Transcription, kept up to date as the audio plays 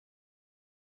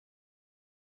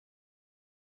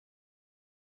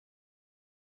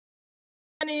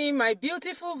Morning, my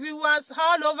beautiful viewers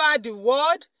all over the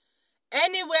world.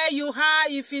 Anywhere you are,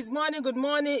 if it's morning, good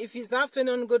morning. If it's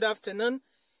afternoon, good afternoon.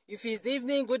 If it's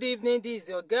evening, good evening. This is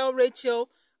your girl Rachel.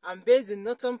 I'm based in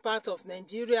northern part of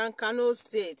Nigeria, Kano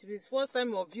State. If it's first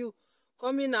time of you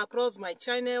coming across my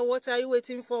channel, what are you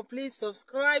waiting for? Please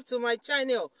subscribe to my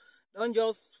channel. Don't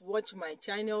just watch my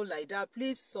channel like that.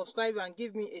 Please subscribe and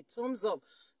give me a thumbs up.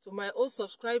 To my old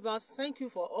subscribers, thank you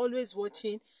for always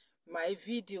watching my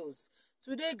videos.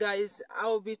 Today guys, I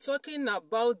will be talking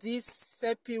about this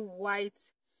sepiwhite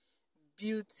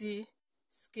beauty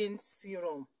skin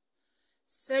serum.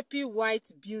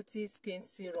 Sepiwhite beauty skin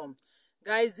serum.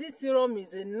 Guys, this serum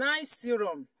is a nice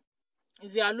serum.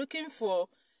 If you are looking for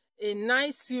a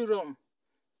nice serum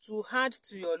to add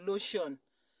to your lotion,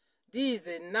 this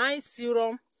is a nice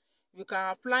serum. You can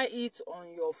apply it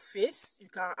on your face, you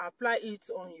can apply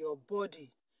it on your body.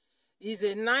 It's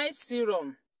a nice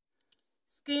serum.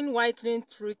 Skin whitening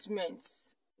treatment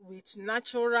with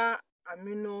natural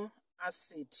amino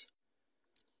acid.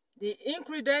 The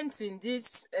ingredients in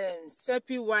this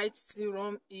sepiwhite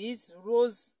serum is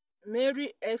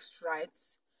rosemary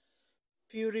extract,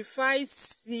 purified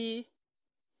sea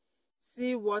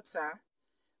water,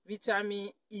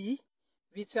 vitamin E,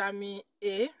 vitamin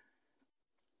A,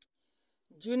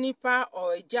 juniper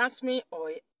oil, jasmine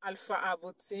oil,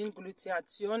 alpha-arbutin,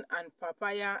 glutathione, and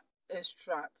papaya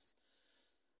extracts.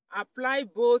 Apply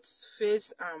both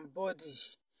face and body.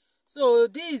 So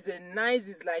this is a nice,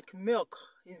 it's like milk.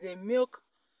 It's a milk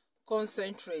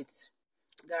concentrate.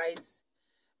 Guys,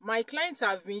 my clients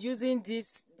have been using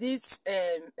this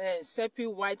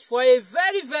sepiwhite for a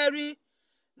very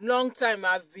long time.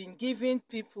 I've been giving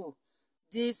people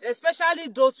this, especially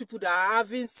those people that are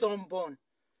having sunburn.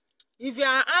 If you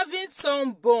are having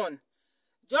sunburn,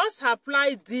 just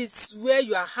apply this where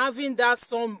you are having that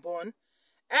sunburn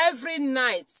every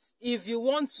night. If you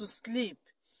want to sleep,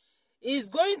 it's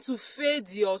going to fade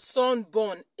your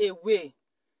sunburn away.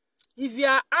 If you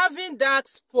are having dark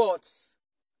spots,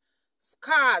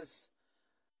 scars,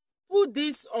 put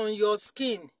this on your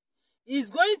skin.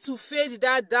 It's going to fade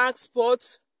that dark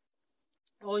spot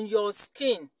on your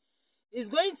skin. It's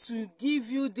going to give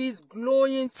you this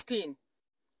glowing skin.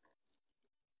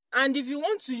 And if you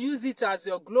want to use it as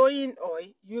your glowing oil,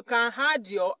 you can add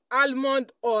your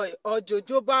almond oil or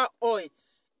jojoba oil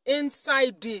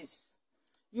inside this.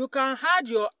 You can add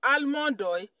your almond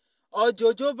oil or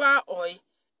jojoba oil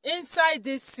inside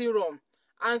this serum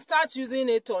and start using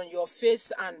it on your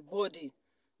face and body,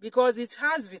 because it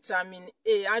has vitamin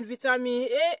A, and vitamin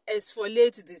A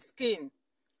exfoliates the skin.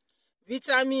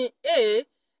 Vitamin A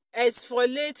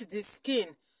exfoliates the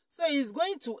skin. So it's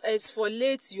going to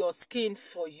exfoliate your skin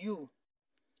for you.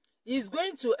 It's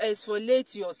going to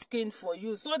exfoliate your skin for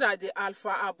you so that the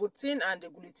alpha-arbutin and the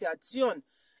glutathione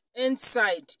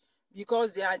inside,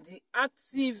 because they are the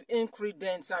active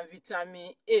ingredients, and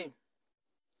vitamin A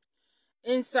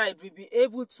inside will be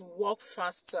able to work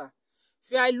faster.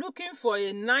 If you are looking for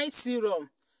a nice serum,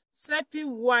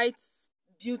 sepiwhite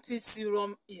beauty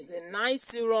serum is a nice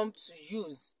serum to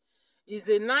use. It's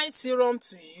a nice serum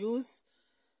to use.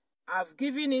 I've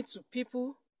given it to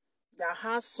people that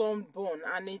have sunburn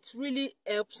and it really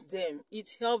helps them.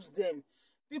 It helps them.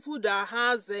 People that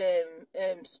has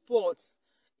spots,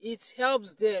 it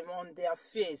helps them on their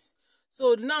face.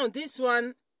 So now this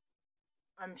one,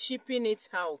 I'm shipping it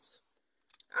out.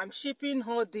 I'm shipping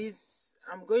all these.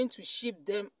 I'm going to ship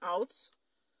them out.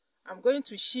 I'm going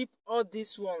to ship all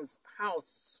these ones out.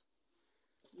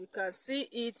 You can see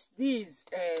it. These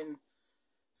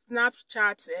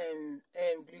Snapchat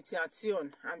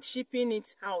glutathione, I'm shipping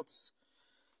it out.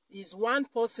 Is one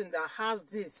person that has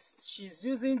this. She's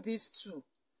using this too.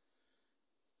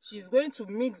 She's going to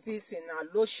mix this in her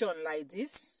lotion like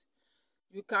this.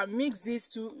 You can mix this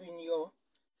too in your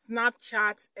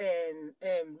Snapchat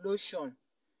lotion.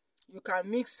 You can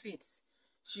mix it.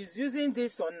 She's using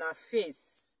this on her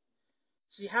face.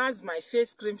 She has my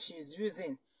face cream she's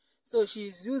using. So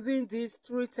she's using this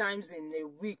 3 times in a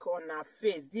week on her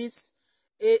face. This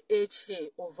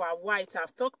AHA over white.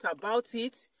 I've talked about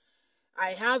it. I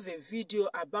have a video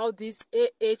about this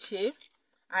AHA.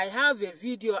 I have a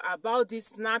video about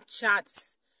this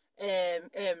Snapchat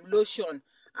lotion.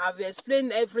 I've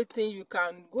explained everything. You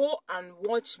can go and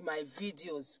watch my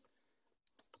videos.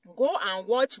 Go and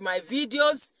watch my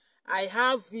videos. I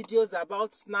have videos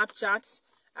about Snapchat.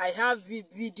 I have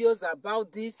videos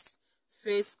about this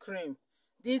face cream.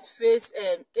 This face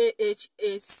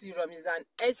AHA serum is an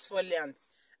exfoliant,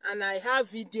 and I have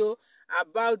video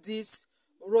about this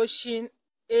Roshin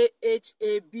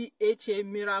AHA BHA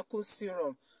miracle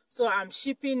serum. So I'm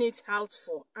shipping it out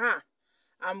for her.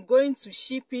 I'm going to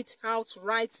ship it out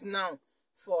right now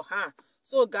for her.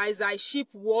 So guys, I ship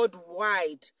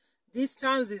worldwide.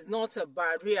 Distance is not a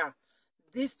barrier.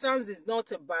 Distance is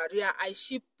not a barrier. I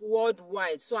ship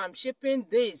worldwide. So I'm shipping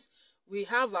this. We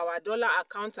have our dollar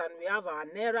account and we have our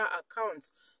naira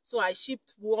account. So I ship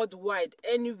worldwide.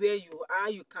 Anywhere you are,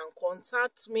 you can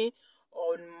contact me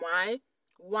on my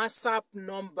WhatsApp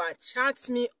number. Chat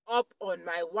me up on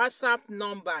my WhatsApp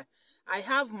number. I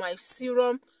have my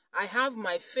serum, I have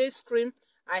my face cream,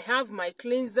 I have my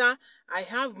cleanser, I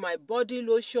have my body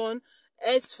lotion,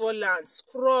 exfoliant,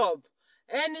 scrub,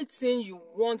 anything you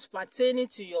want pertaining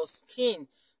to your skin.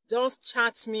 Just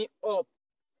chat me up.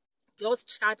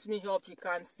 Just chat me up. You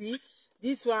can see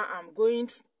this one I'm going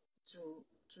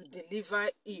to deliver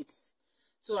it.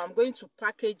 So I'm going to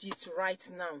package it right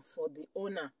now for the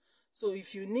owner. So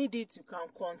if you need it, you can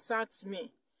contact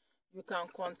me. You can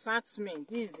contact me.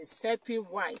 This is the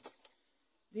sepiwhite.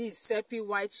 This is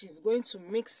sepiwhite. She's going to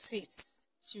mix it.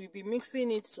 She will be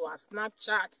mixing it to her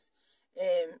Snapchat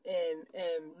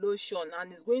lotion,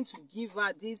 and it's going to give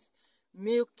her this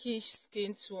milkish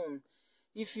skin tone.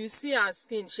 If you see her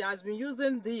skin, she has been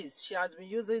using this. She has been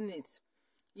using it.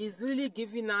 It's really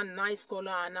giving her nice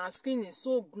color, and her skin is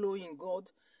so glowing. God,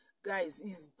 guys,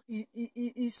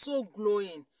 it's so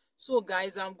glowing. So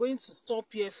guys, I'm going to stop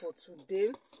here for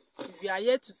today. If you are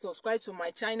yet to subscribe to my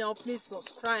channel, please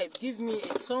subscribe. Give me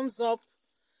a thumbs up.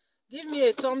 Give me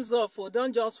a thumbs up, or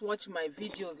don't just watch my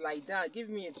videos like that. Give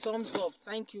me a thumbs up.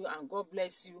 Thank you, and God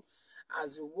bless you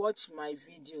as you watch my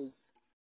videos.